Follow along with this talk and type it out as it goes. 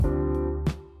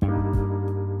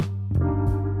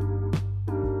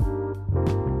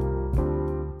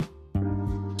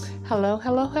Hello,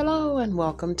 hello, hello, and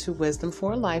welcome to Wisdom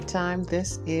for a Lifetime.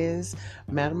 This is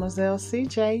Mademoiselle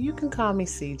CJ. You can call me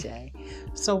CJ.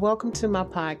 So welcome to my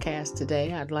podcast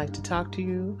today. I'd like to talk to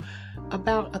you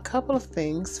about a couple of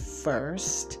things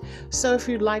first. So if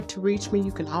you'd like to reach me,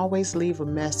 you can always leave a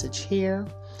message here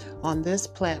on this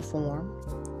platform,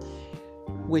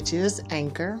 which is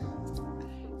Anchor.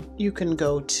 You can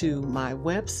go to my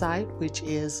website, which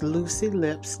is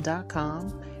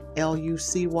lucylips.com.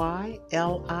 LUCYLIPZ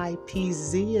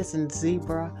as in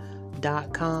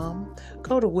zebra.com.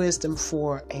 Go to Wisdom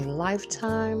for a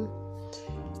Lifetime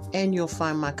and you'll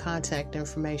find my contact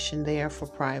information there for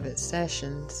private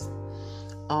sessions.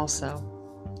 Also,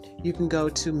 you can go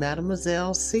to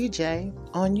Mademoiselle CJ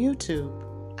on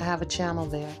YouTube. I have a channel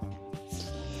there.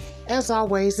 As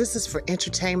always, this is for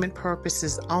entertainment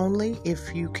purposes only.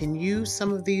 If you can use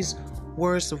some of these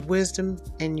words of wisdom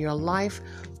in your life,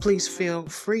 please feel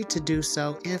free to do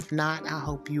so. If not, I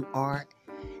hope you are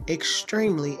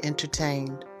extremely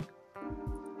entertained.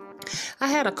 I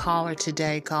had a caller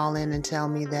today call in and tell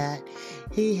me that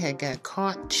he had got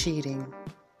caught cheating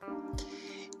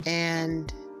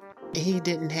and he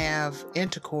didn't have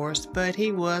intercourse, but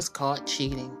he was caught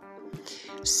cheating.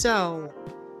 So,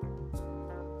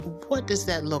 what does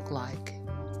that look like?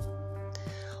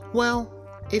 Well,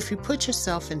 if you put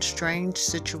yourself in strange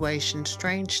situations,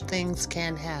 strange things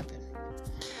can happen.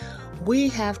 We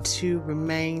have to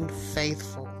remain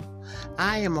faithful.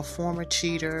 I am a former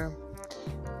cheater,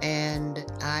 and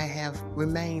I have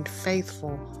remained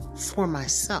faithful for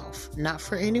myself, not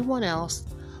for anyone else,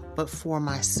 but for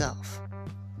myself.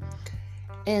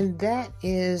 And that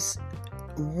is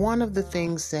one of the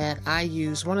things that I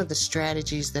use, one of the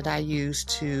strategies that I use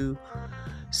to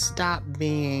stop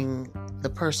being the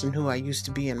person who I used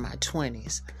to be in my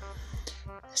 20s.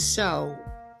 So,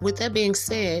 with that being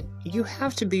said, you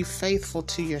have to be faithful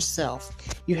to yourself.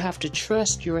 You have to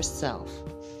trust yourself.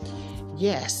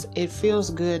 Yes, it feels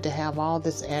good to have all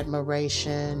this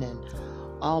admiration and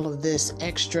all of this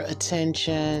extra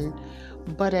attention,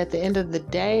 but at the end of the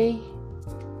day,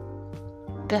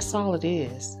 that's all it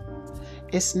is.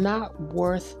 It's not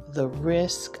worth the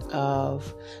risk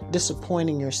of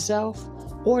disappointing yourself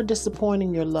or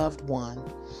disappointing your loved one.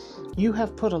 You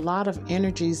have put a lot of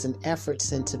energies and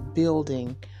efforts into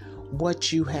building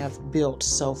what you have built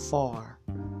so far.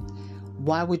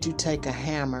 Why would you take a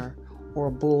hammer or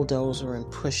a bulldozer and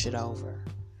push it over?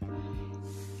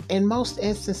 In most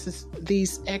instances,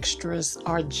 these extras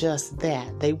are just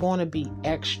that. They want to be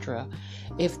extra.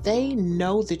 If they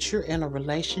know that you're in a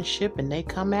relationship and they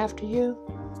come after you,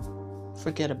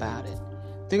 forget about it.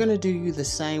 They're going to do you the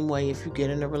same way if you get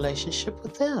in a relationship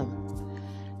with them.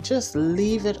 Just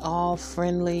leave it all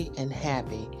friendly and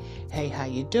happy. Hey, how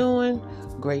you doing?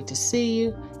 Great to see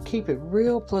you. Keep it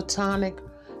real platonic.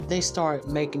 They start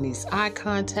making these eye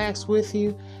contacts with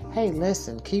you. Hey,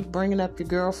 listen, keep bringing up your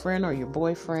girlfriend or your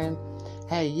boyfriend.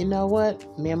 Hey, you know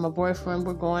what? Me and my boyfriend,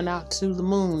 we're going out to the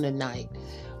moon tonight.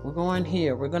 We're going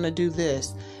here. We're going to do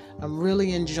this. I'm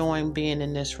really enjoying being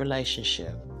in this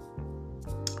relationship.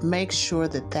 Make sure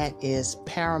that is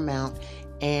paramount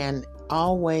and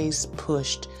always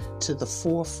pushed to the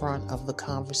forefront of the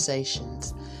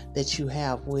conversations that you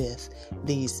have with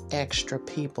these extra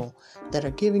people that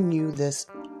are giving you this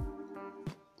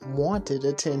wanted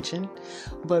attention,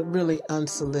 but really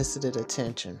unsolicited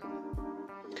attention.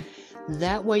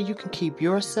 That way you can keep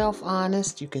yourself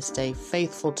honest, you can stay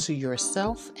faithful to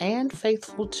yourself and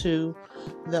faithful to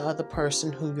the other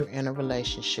person who you're in a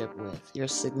relationship with, your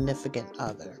significant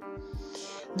other.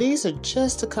 These are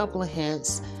just a couple of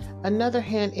hints. Another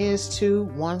hint is to,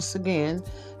 once again,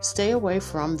 stay away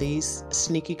from these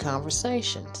sneaky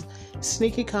conversations.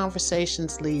 Sneaky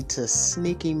conversations lead to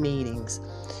sneaky meetings.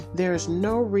 There is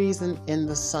no reason in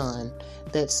the sun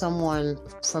that someone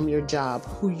from your job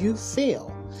who you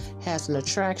feel has an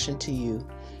attraction to you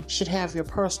should have your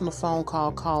personal phone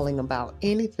call calling about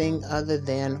anything other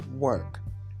than work.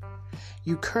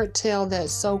 You curtail that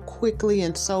so quickly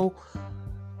and so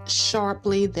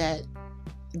sharply that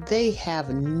they have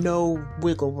no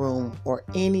wiggle room or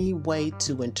any way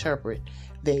to interpret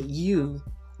that you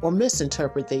or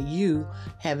misinterpret that you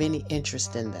have any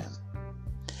interest in them.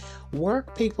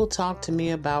 Work people talk to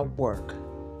me about work.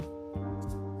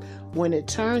 When it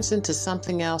turns into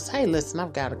something else, hey, listen,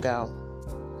 I've got to go.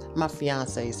 My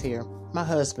fiance's here. My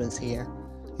husband's here.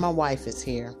 My wife is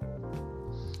here.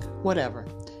 Whatever.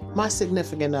 My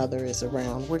significant other is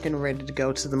around. We're getting ready to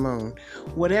go to the moon.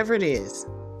 Whatever it is,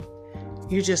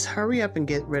 you just hurry up and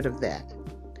get rid of that.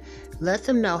 Let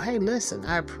them know, hey, listen,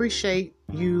 I appreciate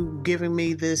you giving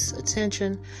me this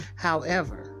attention.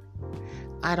 However,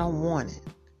 I don't want it.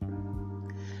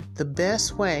 The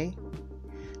best way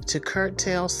To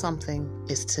curtail something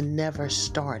is to never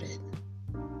start it.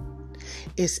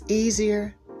 It's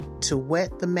easier to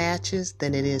wet the matches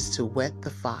than it is to wet the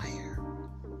fire.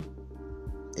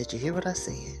 Did you hear what I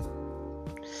said?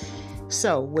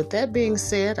 So, with that being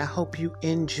said, I hope you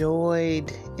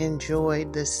enjoyed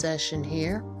this session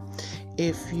here.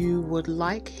 If you would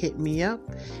like, hit me up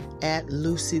at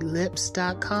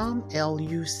LucyLipz.com,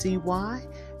 LucyLipz,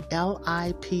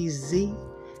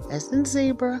 as in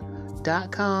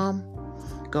zebra.com.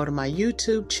 Go to my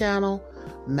YouTube channel,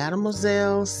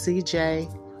 Mademoiselle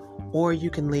CJ, or you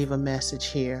can leave a message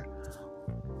here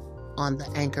on the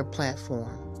Anchor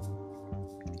platform.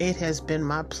 It has been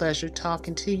my pleasure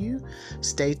talking to you.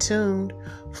 Stay tuned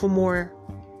for more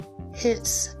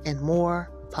hits and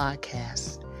more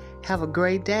podcasts. Have a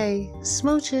great day.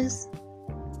 Smooches.